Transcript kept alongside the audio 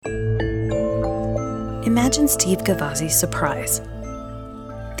Imagine Steve Gavazzi's surprise.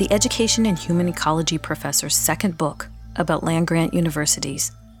 The education and human ecology professor's second book about land-grant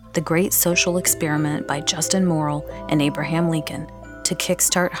universities, The Great Social Experiment by Justin Morrill and Abraham Lincoln to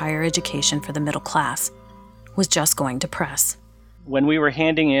Kickstart Higher Education for the Middle Class, was just going to press. When we were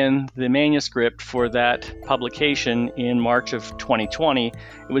handing in the manuscript for that publication in March of 2020,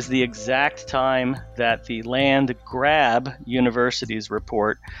 it was the exact time that the Land Grab Universities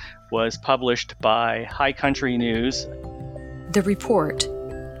report was published by High Country News. The report,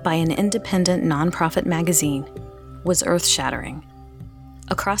 by an independent nonprofit magazine, was earth-shattering.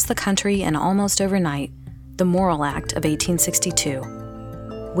 Across the country and almost overnight, the Morrill Act of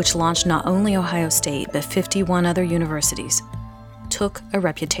 1862, which launched not only Ohio State but 51 other universities, took a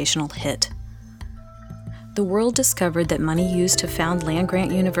reputational hit. The world discovered that money used to found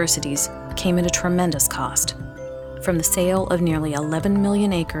land-grant universities came at a tremendous cost, from the sale of nearly 11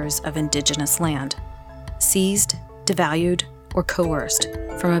 million acres of indigenous land, seized, devalued, or coerced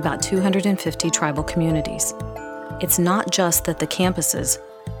from about 250 tribal communities. It's not just that the campuses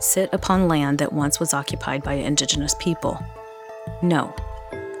sit upon land that once was occupied by indigenous people. No,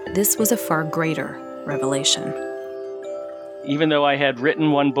 this was a far greater revelation. Even though I had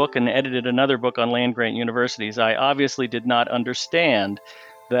written one book and edited another book on land-grant universities, I obviously did not understand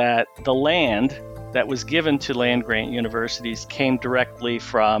that the land that was given to land-grant universities came directly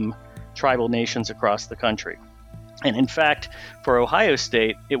from tribal nations across the country. And in fact, for Ohio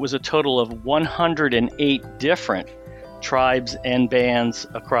State, it was a total of 108 different tribes and bands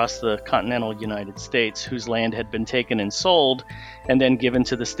across the continental United States whose land had been taken and sold and then given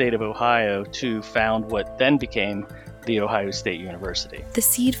to the state of Ohio to found what then became the Ohio State University. The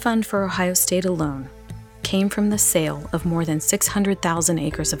seed fund for Ohio State alone came from the sale of more than 600,000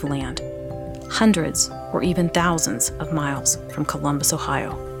 acres of land, hundreds or even thousands of miles from Columbus,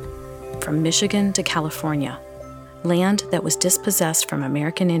 Ohio, from Michigan to California, land that was dispossessed from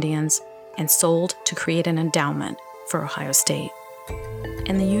American Indians and sold to create an endowment for Ohio State.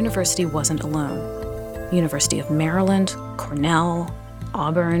 And the university wasn't alone. University of Maryland, Cornell,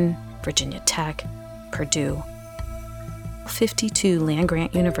 Auburn, Virginia Tech, Purdue. 52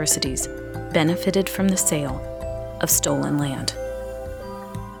 land-grant universities benefited from the sale of stolen land.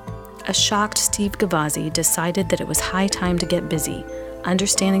 A shocked Steve Gavazzi decided that it was high time to get busy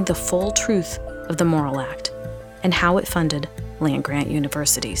understanding the full truth of the Morrill Act and how it funded land-grant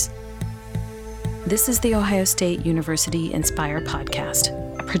universities. This is the Ohio State University Inspire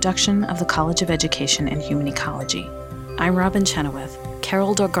podcast, a production of the College of Education and Human Ecology. I'm Robin Chenoweth.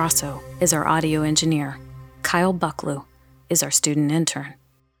 Carol Delgrasso is our audio engineer. Kyle Bucklew is our student intern.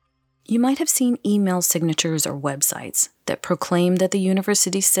 You might have seen email signatures or websites that proclaim that the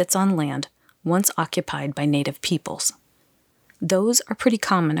university sits on land once occupied by Native peoples. Those are pretty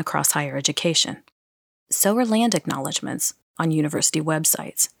common across higher education. So are land acknowledgments on university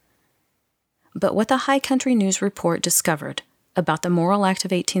websites. But what the High Country News report discovered about the Morrill Act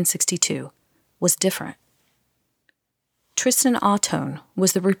of 1862 was different. Tristan Autone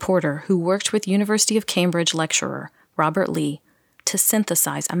was the reporter who worked with University of Cambridge lecturer Robert Lee to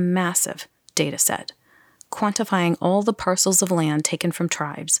synthesize a massive data set, quantifying all the parcels of land taken from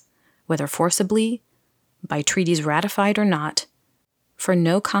tribes, whether forcibly, by treaties ratified or not, for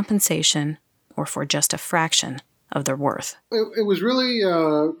no compensation or for just a fraction of their worth. It was really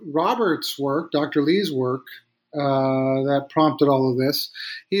Robert's work, Dr. Lee's work, that prompted all of this.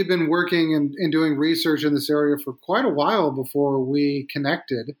 He had been working and doing research in this area for quite a while before we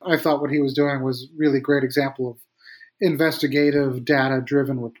connected. I thought what he was doing was a really great example of investigative,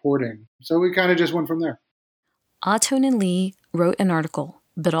 data-driven reporting. So we kind of just went from there. Autone and Lee wrote an article,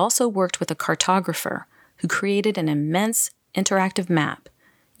 but also worked with a cartographer who created an immense interactive map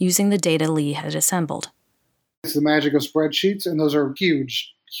using the data Lee had assembled. It's the magic of spreadsheets, and those are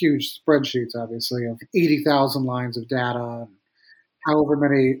huge, huge spreadsheets, obviously, of 80,000 lines of data, however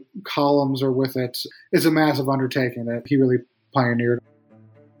many columns are with it. It's a massive undertaking that he really pioneered.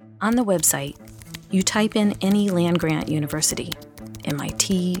 On the website, you type in any land-grant university,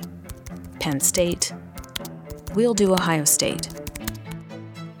 MIT, Penn State. We'll do Ohio State.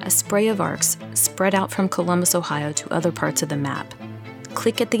 A spray of arcs spread out from Columbus, Ohio to other parts of the map.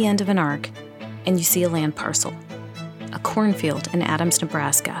 Click at the end of an arc, and you see a land parcel, a cornfield in Adams,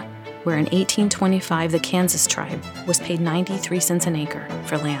 Nebraska, where in 1825 the Kansas tribe was paid 93 cents an acre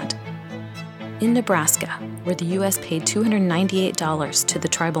for land. In Nebraska, where the U.S. paid $298 to the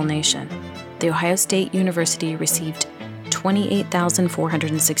tribal nation, the Ohio State University received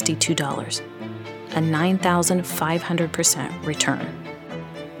 $28,462, a 9,500% return.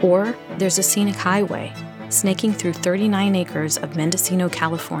 Or there's a scenic highway snaking through 39 acres of Mendocino,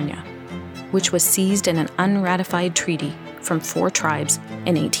 California, which was seized in an unratified treaty from 4 tribes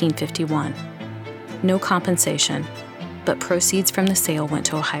in 1851. No compensation, but proceeds from the sale went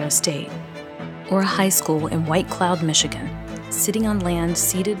to Ohio State, or a high school in White Cloud, Michigan, sitting on land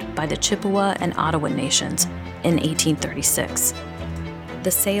ceded by the Chippewa and Ottawa nations in 1836.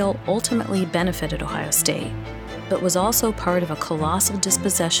 The sale ultimately benefited Ohio State, but was also part of a colossal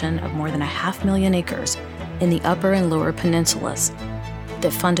dispossession of more than 500,000 acres in the Upper and Lower Peninsulas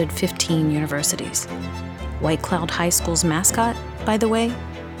that funded 15 universities. White Cloud High School's mascot, by the way,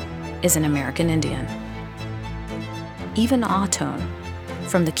 is an American Indian. Even Atone,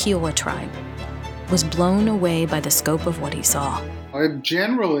 from the Kiowa tribe, was blown away by the scope of what he saw. I'm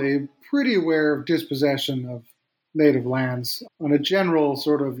generally pretty aware of dispossession of native lands on a general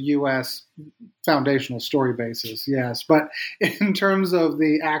sort of U.S. foundational story basis, yes. But in terms of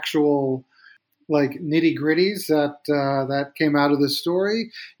the actual nitty-gritties that came out of this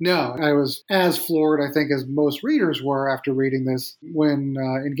story, no. I was as floored, I think, as most readers were after reading this when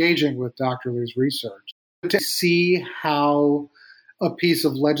engaging with Dr. Lee's research. To see how a piece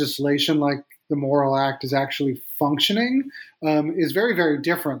of legislation like the Morrill Act is actually functioning is very, very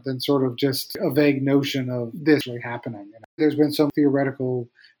different than sort of just a vague notion of this really happening. There's been some theoretical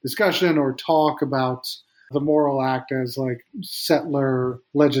discussion or talk about the Morrill Act as settler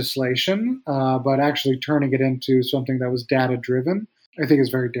legislation, but actually turning it into something that was data-driven, I think is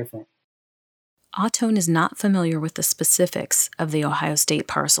very different. Atone is not familiar with the specifics of the Ohio State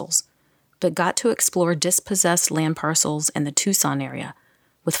parcels, but got to explore dispossessed land parcels in the Tucson area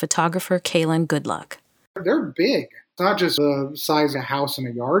with photographer Kaylin Goodluck. They're big. It's not just the size of a house in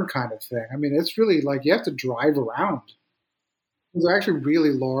a yard kind of thing. I mean, it's really you have to drive around. They're actually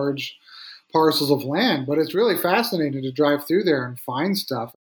really large parcels of land, but it's really fascinating to drive through there and find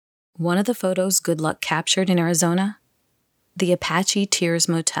stuff. One of the photos Goodluck captured in Arizona, the Apache Tears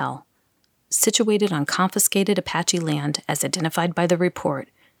Motel, situated on confiscated Apache land as identified by the report,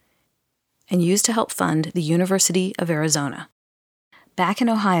 and used to help fund the University of Arizona. Back in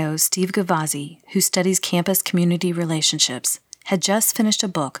Ohio, Steve Gavazzi, who studies campus-community relationships, had just finished a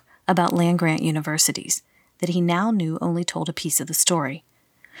book about land-grant universities that he now knew only told a piece of the story.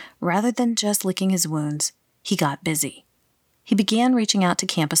 Rather than just licking his wounds, he got busy. He began reaching out to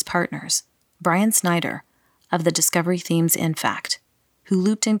campus partners, Brian Snyder of the Discovery Themes InFact, who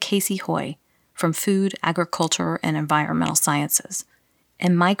looped in Casey Hoy from Food, Agriculture, and Environmental Sciences,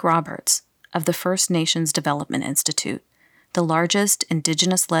 and Mike Roberts of the First Nations Development Institute, the largest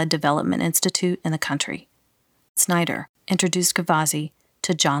indigenous-led development institute in the country. Snyder introduced Gavazzi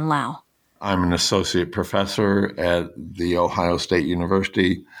to John Lau. I'm an associate professor at the Ohio State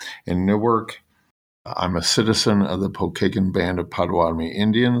University in Newark. I'm a citizen of the Pokagon Band of Potawatomi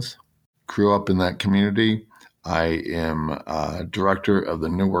Indians. Grew up in that community. I am director of the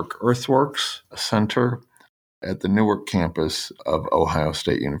Newark Earthworks Center at the Newark campus of Ohio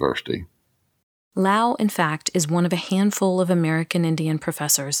State University. Lau, in fact, is one of a handful of American Indian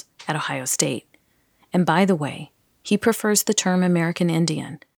professors at Ohio State. And by the way, he prefers the term American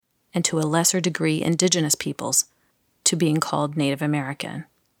Indian, and to a lesser degree indigenous peoples, to being called Native American.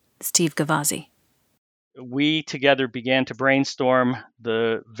 Steve Gavazzi. We together began to brainstorm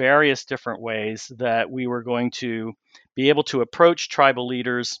the various different ways that we were going to be able to approach tribal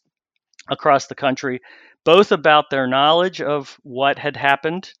leaders across the country, both about their knowledge of what had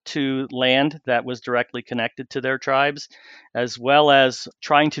happened to land that was directly connected to their tribes, as well as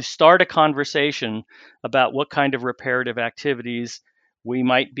trying to start a conversation about what kind of reparative activities we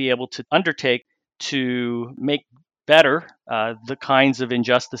might be able to undertake to make better the kinds of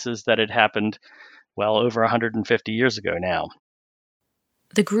injustices that had happened over 150 years ago now.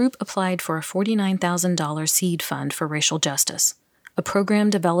 The group applied for a $49,000 seed fund for racial justice, a program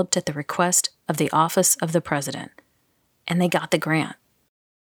developed at the request of the Office of the President, and they got the grant.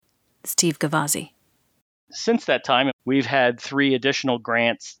 Steve Gavazzi. Since that time, we've had 3 additional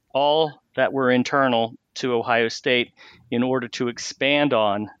grants, all that were internal to Ohio State, in order to expand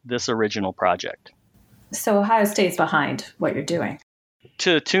on this original project. So Ohio State's behind what you're doing?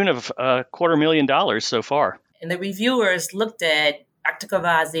 To the tune of $250,000 so far. And the reviewers looked at Dr.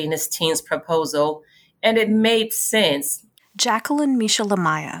 Gavazzi and his team's proposal, and it made sense. Jacqueline Misha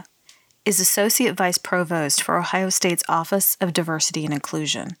Lamaya is Associate Vice Provost for Ohio State's Office of Diversity and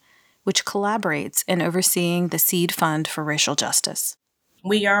Inclusion, which collaborates in overseeing the Seed Fund for Racial Justice.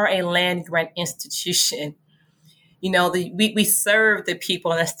 We are a land-grant institution. We serve the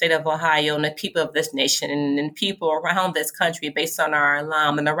people in the state of Ohio and the people of this nation and people around this country based on our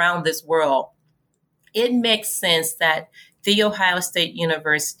alum and around this world. It makes sense that The Ohio State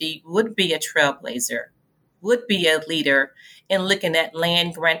University would be a trailblazer would be a leader in looking at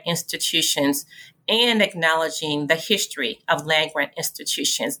land grant institutions and acknowledging the history of land grant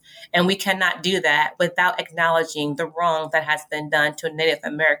institutions. And we cannot do that without acknowledging the wrong that has been done to Native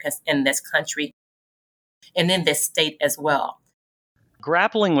Americans in this country and in this state as well.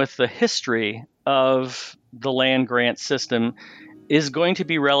 Grappling with the history of the land grant system is going to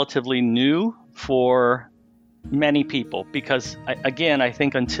be relatively new for many people because, again, I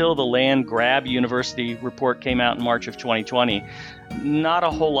think until the Land Grab University report came out in March of 2020, not a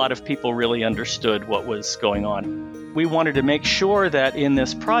whole lot of people really understood what was going on. We wanted to make sure that in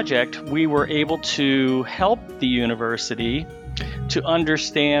this project, we were able to help the university to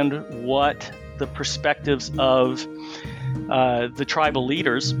understand what the perspectives of the tribal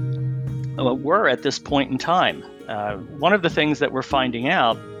leaders were at this point in time. One of the things that we're finding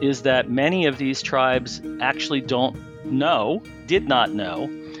out is that many of these tribes actually did not know,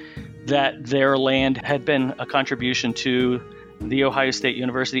 that their land had been a contribution to the Ohio State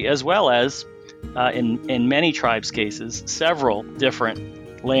University, as well as, in many tribes' cases, several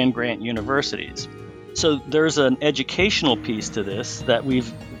different land grant universities. So there's an educational piece to this that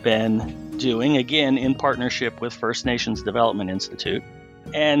we've been doing, again, in partnership with First Nations Development Institute.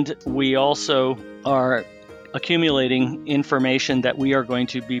 And we also are accumulating information that we are going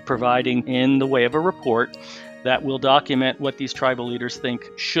to be providing in the way of a report that will document what these tribal leaders think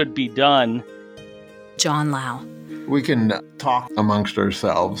should be done. John Lau. We can talk amongst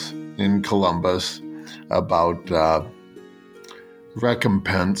ourselves in Columbus about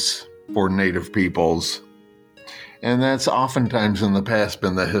recompense for Native peoples. And that's oftentimes in the past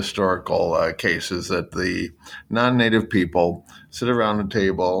been the historical cases that the non-Native people sit around a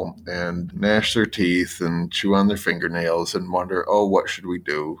table and gnash their teeth and chew on their fingernails and wonder, what should we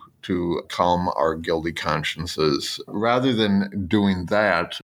do to calm our guilty consciences? Rather than doing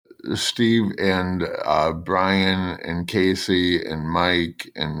that, Steve and Brian and Casey and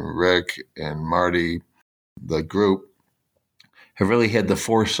Mike and Rick and Marty, the group, have really had the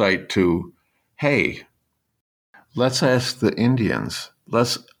foresight to, hey, let's ask the Indians,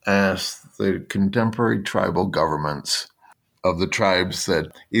 let's ask the contemporary tribal governments of the tribes that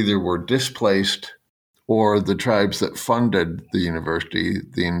either were displaced or the tribes that funded the university,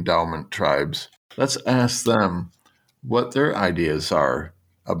 the endowment tribes. Let's ask them what their ideas are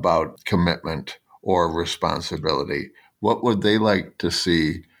about commitment or responsibility. What would they like to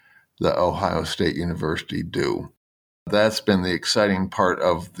see the Ohio State University do? That's been the exciting part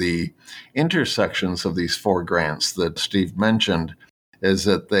of the intersections of these 4 grants that Steve mentioned, is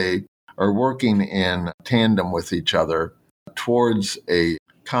that they are working in tandem with each other towards a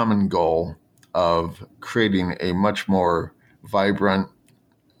common goal of creating a much more vibrant,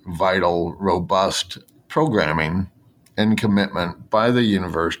 vital, robust programming and commitment by the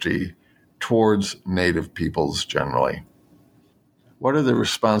university towards Native peoples generally. What are the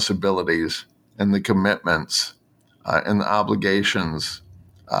responsibilities and the commitments and the obligations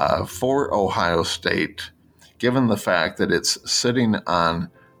for Ohio State, given the fact that it's sitting on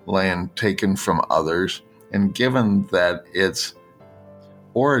land taken from others, and given that its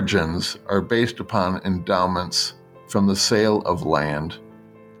origins are based upon endowments from the sale of land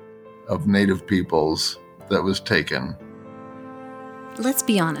of Native peoples that was taken? Let's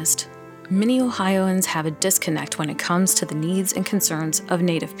be honest. Many Ohioans have a disconnect when it comes to the needs and concerns of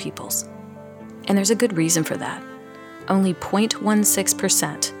Native peoples. And there's a good reason for that. Only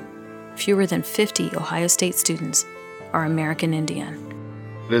 0.16%, fewer than 50 Ohio State students, are American Indian.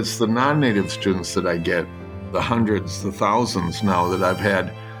 It's the non-Native students that I get, the hundreds, the thousands now that I've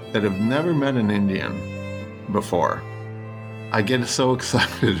had that have never met an Indian before. I get so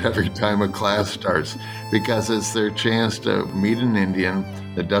excited every time a class starts because it's their chance to meet an Indian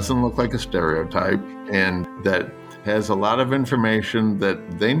that doesn't look like a stereotype and that has a lot of information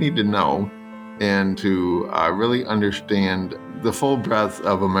that they need to know and to really understand the full breadth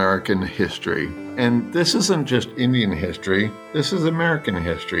of American history. And this isn't just Indian history, this is American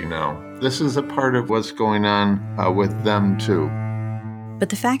history now. This is a part of what's going on with them too. But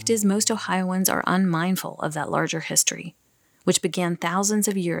the fact is, most Ohioans are unmindful of that larger history, which began thousands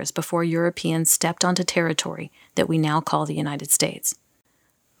of years before Europeans stepped onto territory that we now call the United States.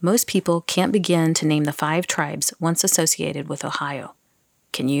 Most people can't begin to name the 5 tribes once associated with Ohio.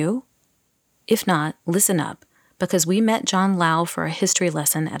 Can you? If not, listen up, because we met John Lau for a history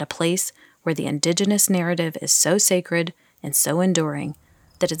lesson at a place where the indigenous narrative is so sacred and so enduring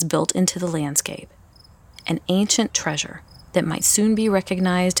that it's built into the landscape. An ancient treasure that might soon be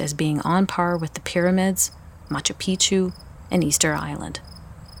recognized as being on par with the pyramids, Machu Picchu, and Easter Island.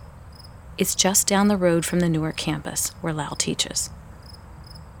 It's just down the road from the Newark campus where Lau teaches.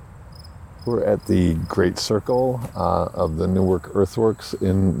 We're at the Great Circle of the Newark Earthworks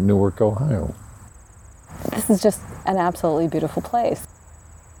in Newark, Ohio. This is just an absolutely beautiful place.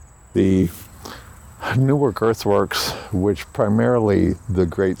 The Newark Earthworks, which primarily the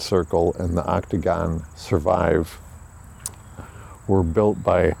Great Circle and the Octagon survive, were built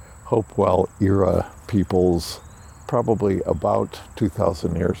by Hopewell era peoples probably about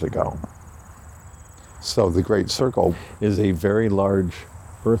 2,000 years ago. So the Great Circle is a very large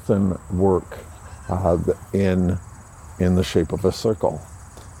earthen work in the shape of a circle.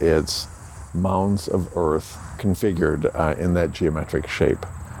 It's mounds of earth configured in that geometric shape.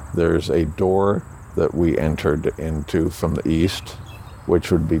 There's a door that we entered into from the east,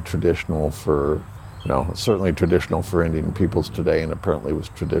 which would be traditional for, certainly traditional for Indian peoples today, and apparently was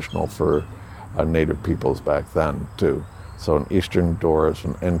traditional for Native peoples back then too. So an eastern door is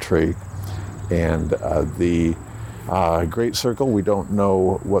an entry, and the Great Circle, we don't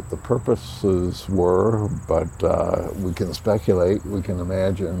know what the purposes were, but we can speculate, we can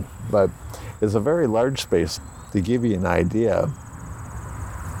imagine, but it's a very large space. To give you an idea,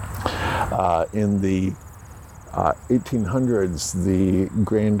 in the 1800s, the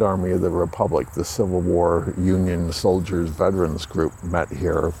Grand Army of the Republic, the Civil War Union Soldiers Veterans Group, met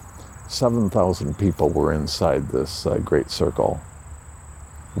here. 7,000 people were inside this Great Circle.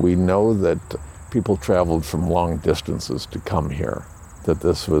 We know that people traveled from long distances to come here, that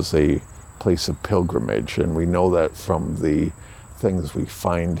this was a place of pilgrimage, and we know that from the things we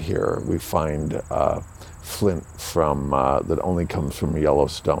find here. We find flint that only comes from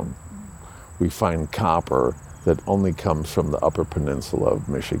Yellowstone. We find copper that only comes from the Upper Peninsula of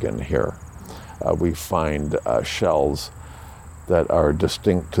Michigan here. We find shells that are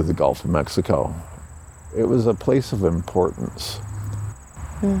distinct to the Gulf of Mexico. It was a place of importance.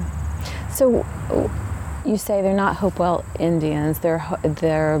 So you say they're not Hopewell Indians,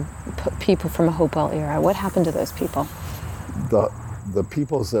 they're people from a Hopewell era. What happened to those people? The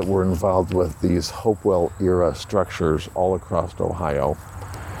peoples that were involved with these Hopewell era structures all across Ohio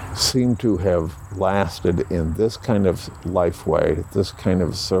seem to have lasted in this kind of lifeway, this kind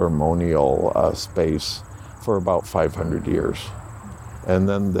of ceremonial space for about 500 years. And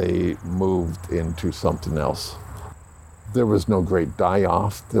then they moved into something else. There was no great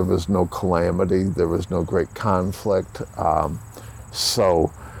die-off, there was no calamity, there was no great conflict.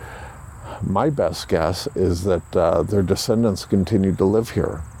 So my best guess is that their descendants continued to live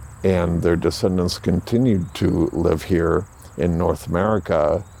here, and their descendants continued to live here in North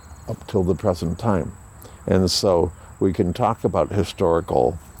America up till the present time. And so we can talk about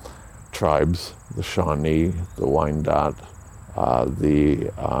historical tribes, the Shawnee, the Wyandot,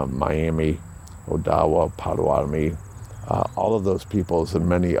 the Miami, Odawa, Potawatomi, all of those peoples and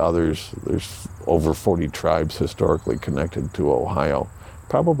many others. There's over 40 tribes historically connected to Ohio.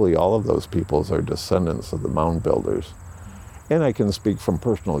 Probably all of those peoples are descendants of the mound builders. And I can speak from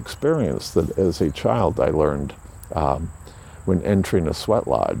personal experience that as a child I learned when entering a sweat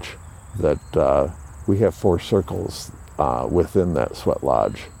lodge that we have 4 circles within that sweat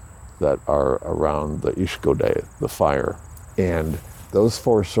lodge that are around the Ishkode, the fire. And those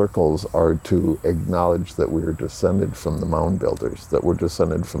 4 circles are to acknowledge that we are descended from the mound builders, that we're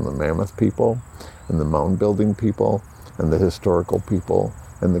descended from the Mammoth people and the mound building people and the historical people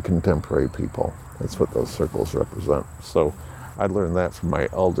and the contemporary people. That's what those circles represent. So I learned that from my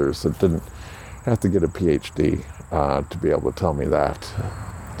elders that didn't have to get a PhD to be able to tell me that.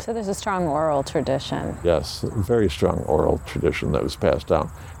 So there's a strong oral tradition. Yes, a very strong oral tradition that was passed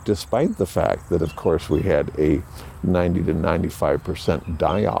down, despite the fact that, of course, we had a 90 to 95%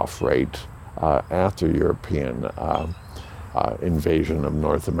 die-off rate after European invasion of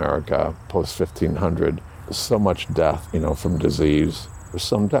North America, post-1500. So much death, from disease,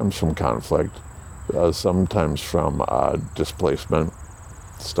 sometimes from conflict, sometimes from displacement,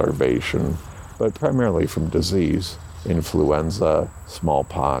 starvation, but primarily from disease, influenza,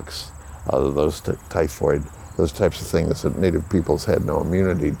 smallpox, typhoid, those types of things that native peoples had no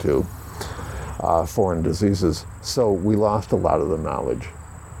immunity to, foreign diseases. So we lost a lot of the knowledge.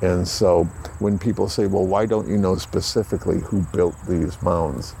 And so when people say, well, why don't you know specifically who built these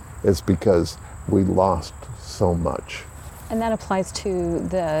mounds? It's because we lost so much. And that applies to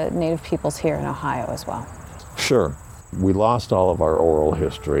the native peoples here in Ohio as well. Sure. We lost all of our oral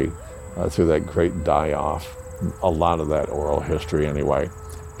history through that great die-off, a lot of that oral history anyway.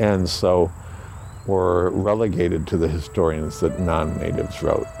 And so we're relegated to the historians that non-natives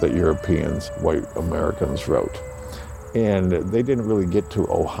wrote, that Europeans, white Americans wrote. And they didn't really get to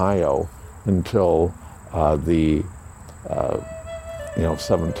Ohio until the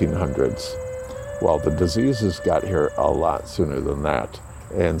 1700s. Well, the diseases got here a lot sooner than that.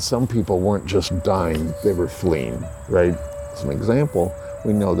 And some people weren't just dying, they were fleeing, right? As an example,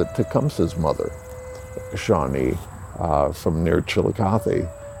 we know that Tecumseh's mother, Shawnee, from near Chillicothe,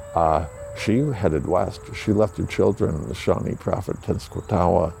 she headed west. She left her children, the Shawnee prophet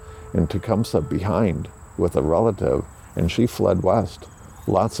Tenskwatawa and Tecumseh, behind with a relative, and she fled west.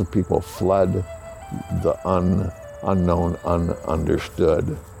 Lots of people fled the unknown,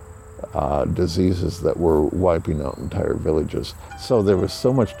 ununderstood diseases that were wiping out entire villages. So there was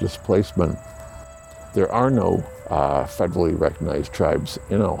so much displacement. There are no federally recognized tribes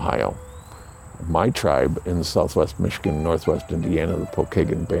in Ohio. My tribe in southwest Michigan, northwest Indiana, the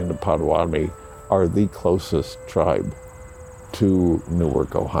Pokagon Band of Potawatomi, are the closest tribe to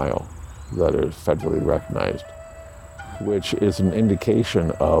Newark, Ohio, that is federally recognized, which is an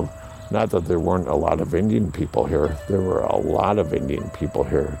indication of not that there weren't a lot of Indian people here. There were a lot of Indian people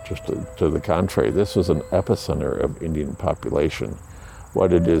here, just to the contrary. This was an epicenter of Indian population.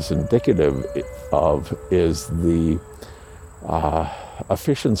 What it is indicative of is the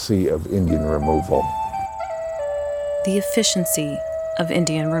efficiency of Indian removal. The efficiency of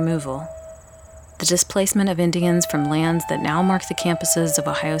Indian removal. The displacement of Indians from lands that now mark the campuses of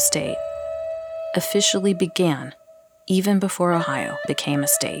Ohio State officially began even before Ohio became a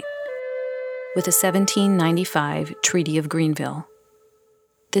state, with the 1795 Treaty of Greenville.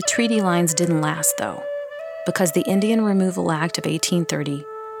 The treaty lines didn't last, though, because the Indian Removal Act of 1830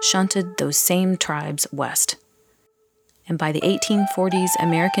 shunted those same tribes west. And by the 1840s,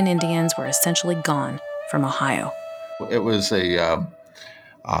 American Indians were essentially gone from Ohio. It was a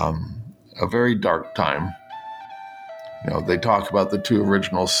very dark time. They talk about the two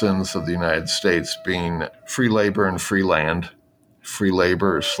original sins of the United States being free labor and free land. Free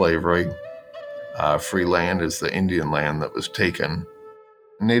labor is slavery. Free land is the Indian land that was taken.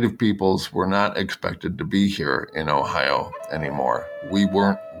 Native peoples were not expected to be here in Ohio anymore. We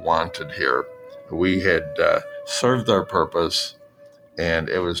weren't wanted here. We had served our purpose, and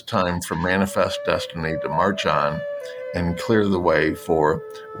it was time for Manifest Destiny to march on and clear the way for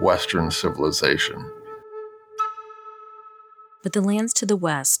Western civilization. But the lands to the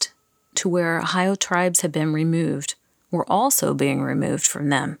west, to where Ohio tribes had been removed, were also being removed from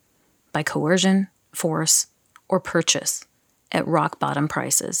them by coercion, force, or purchase at rock-bottom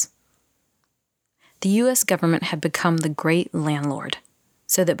prices. The U.S. government had become the great landlord,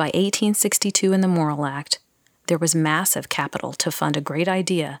 so that by 1862 in the Morrill Act, there was massive capital to fund a great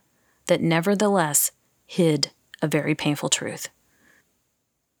idea that nevertheless hid a very painful truth.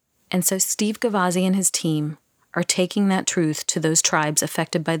 And so Steve Gavazzi and his team are taking that truth to those tribes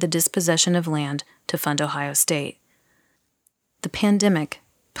affected by the dispossession of land to fund Ohio State. The pandemic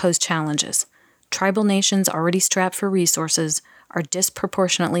posed challenges. Tribal nations already strapped for resources are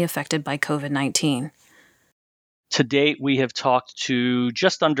disproportionately affected by COVID-19. To date, we have talked to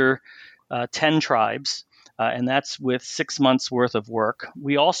just under 10 tribes, and that's with 6 months worth of work.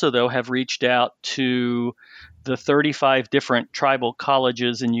 We also, though, have reached out to the 35 different tribal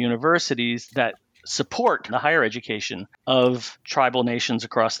colleges and universities that support the higher education of tribal nations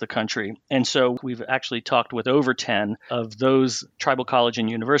across the country. And so we've actually talked with over 10 of those tribal college and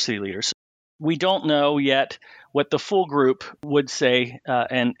university leaders. We don't know yet what the full group would say,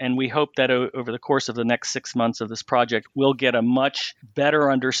 and we hope that over the course of the next 6 months of this project, we'll get a much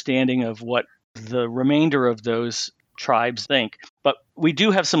better understanding of what the remainder of those tribes think. But we do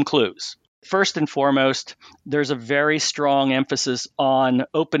have some clues. First and foremost, there's a very strong emphasis on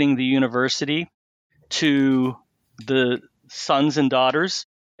opening the university to the sons and daughters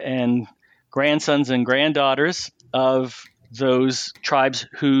and grandsons and granddaughters of those tribes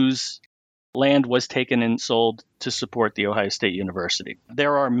whose land was taken and sold to support the Ohio State University.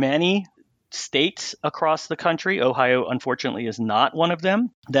 There are many states across the country, Ohio unfortunately is not one of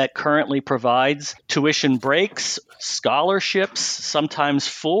them, that currently provides tuition breaks, scholarships, sometimes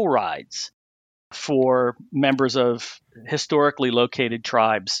full rides for members of historically located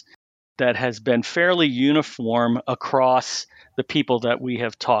tribes. That has been fairly uniform across the people that we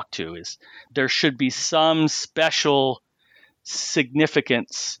have talked to. Is there should be some special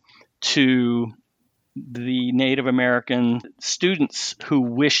significance to the Native American students who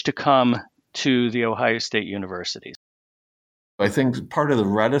wish to come to the Ohio State University. I think part of the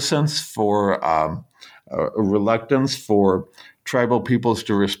reticence for a reluctance for tribal peoples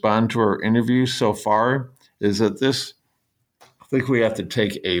to respond to our interviews so far is that I think we have to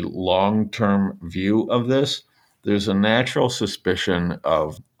take a long-term view of this. There's a natural suspicion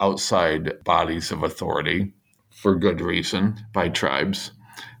of outside bodies of authority, for good reason, by tribes.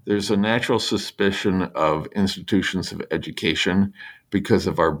 There's a natural suspicion of institutions of education because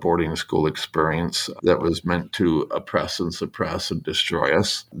of our boarding school experience that was meant to oppress and suppress and destroy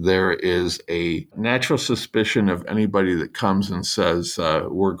us. There is a natural suspicion of anybody that comes and says,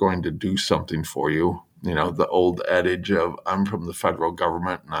 we're going to do something for you. You know, the old adage of, I'm from the federal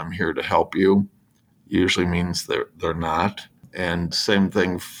government and I'm here to help you, usually means they're not. And same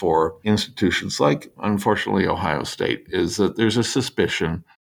thing for institutions like, unfortunately, Ohio State, is that there's a suspicion.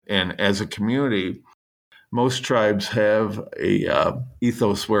 And as a community, most tribes have a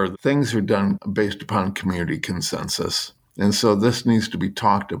ethos where things are done based upon community consensus. And so this needs to be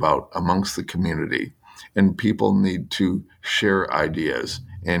talked about amongst the community. And people need to share ideas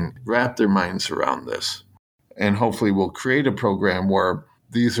and wrap their minds around this. And hopefully we'll create a program where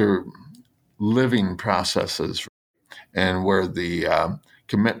these are living processes and where the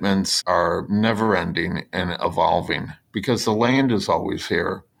commitments are never-ending and evolving, because the land is always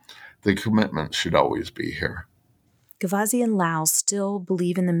here. The commitment should always be here. Gavazi and Lau still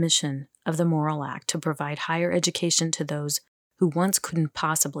believe in the mission of the Morrill Act to provide higher education to those who once couldn't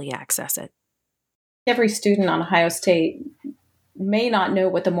possibly access it. Every student on Ohio State may not know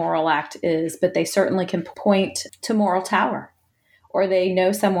what the Morrill Act is, but they certainly can point to Morrill Tower, or they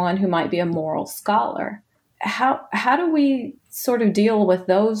know someone who might be a Morrill scholar. How do we sort of deal with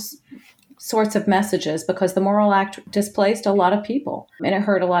those sorts of messages? Because the Morrill Act displaced a lot of people and it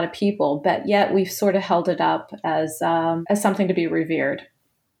hurt a lot of people, but yet we've sort of held it up as something to be revered.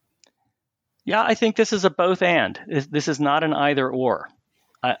 Yeah, I think this is a both and. This is not an either or.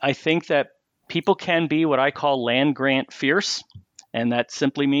 I think that people can be what I call land grant fierce. And that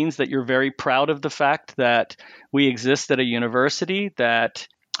simply means that you're very proud of the fact that we exist at a university that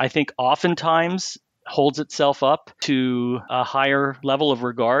I think oftentimes holds itself up to a higher level of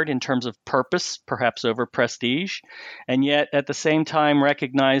regard in terms of purpose, perhaps over prestige, and yet at the same time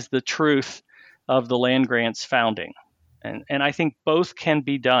recognize the truth of the land grant's founding. And I think both can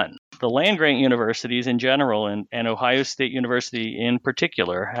be done. The land grant universities in general and Ohio State University in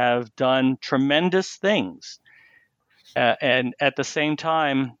particular have done tremendous things. And at the same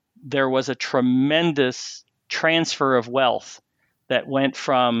time, there was a tremendous transfer of wealth that went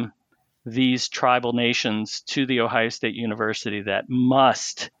from these tribal nations to the Ohio State University that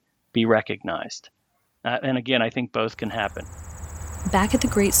must be recognized. And again, I think both can happen. Back at the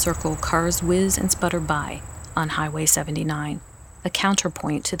Great Circle, cars whiz and sputter by on Highway 79, a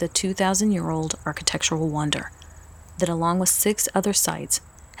counterpoint to the 2,000-year-old architectural wonder that, along with 6 other sites,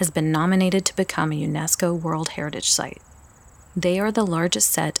 has been nominated to become a UNESCO World Heritage Site. They are the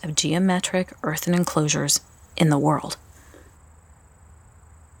largest set of geometric earthen enclosures in the world.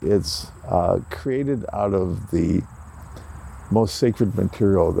 It's created out of the most sacred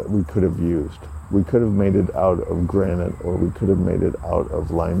material that we could have used. We could have made it out of granite, or we could have made it out of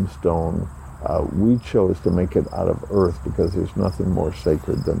limestone. We chose to make it out of earth because there's nothing more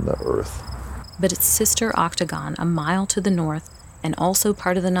sacred than the earth. But its sister octagon, a mile to the north and also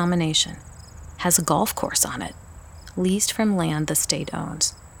part of the nomination, has a golf course on it, leased from land the state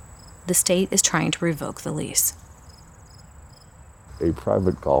owns. The state is trying to revoke the lease. A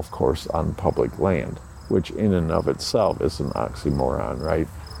private golf course on public land, which in and of itself is an oxymoron, right?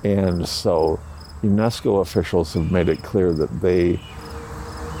 And so UNESCO officials have made it clear that they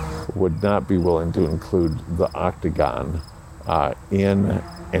would not be willing to include the octagon in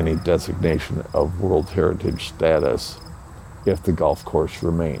any designation of World Heritage status if the golf course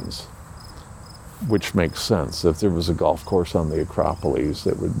remains, which makes sense. If there was a golf course on the Acropolis,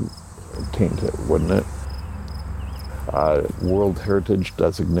 it would taint it, wouldn't it? World Heritage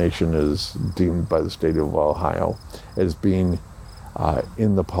designation is deemed by the state of Ohio as being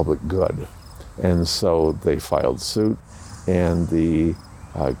in the public good. And so they filed suit, and the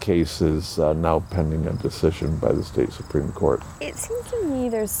case is now pending a decision by the state Supreme Court. It seems to me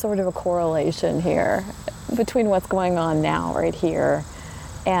there's sort of a correlation here between what's going on now right here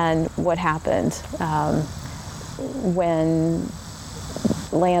and what happened when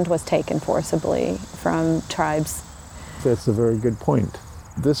land was taken forcibly from tribes. That's a very good point.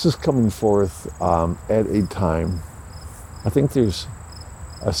 This is coming forth at a time, I think there's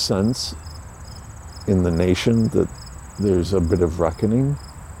a sense in the nation that there's a bit of reckoning.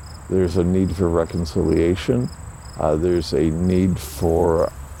 There's a need for reconciliation. There's a need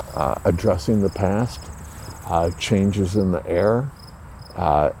for addressing the past, changes in the air,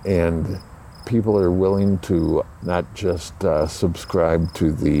 and people are willing to not just subscribe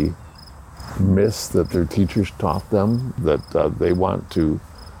to the myths that their teachers taught them, that they want to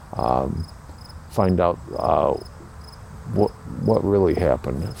find out what really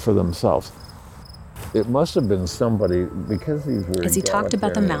happened for themselves. It must have been somebody, because these were As he talked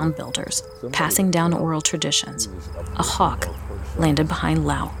about the mound builders, passing down oral traditions, a hawk landed behind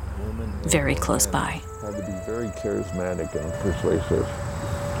Lau, very close by. Had to be very charismatic and persuasive.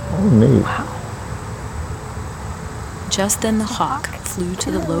 Oh, neat. Wow. Just then the hawk flew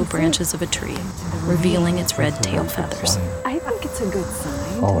to the low branches of a tree, revealing its red tail feathers. I think it's a good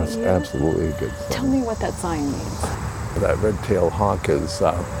sign. Oh, it's absolutely a good sign. Tell me what that sign means. That red-tailed hawk is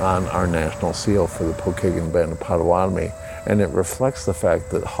on our national seal for the Pokagon Band of Potawatomi, and it reflects the fact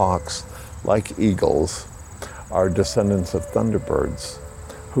that hawks, like eagles, are descendants of thunderbirds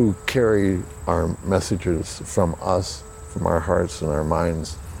who carry our messages from us, from our hearts and our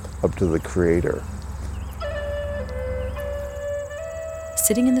minds, up to the Creator.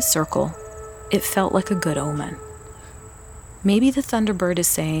 Sitting in the circle, it felt like a good omen. Maybe the thunderbird is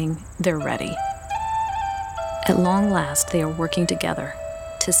saying they're ready. At long last, they are working together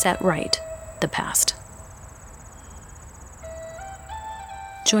to set right the past.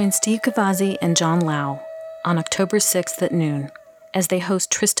 Join Steve Kavazi and John Lau on October 6th at noon as they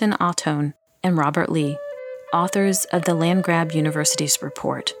host Tristan Ottone and Robert Lee, authors of the Land Grab University's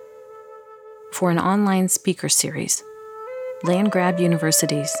report, for an online speaker series, Land Grab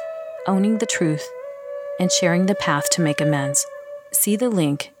Universities, Owning the Truth and Sharing the Path to Make Amends. See the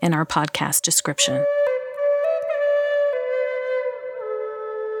link in our podcast description.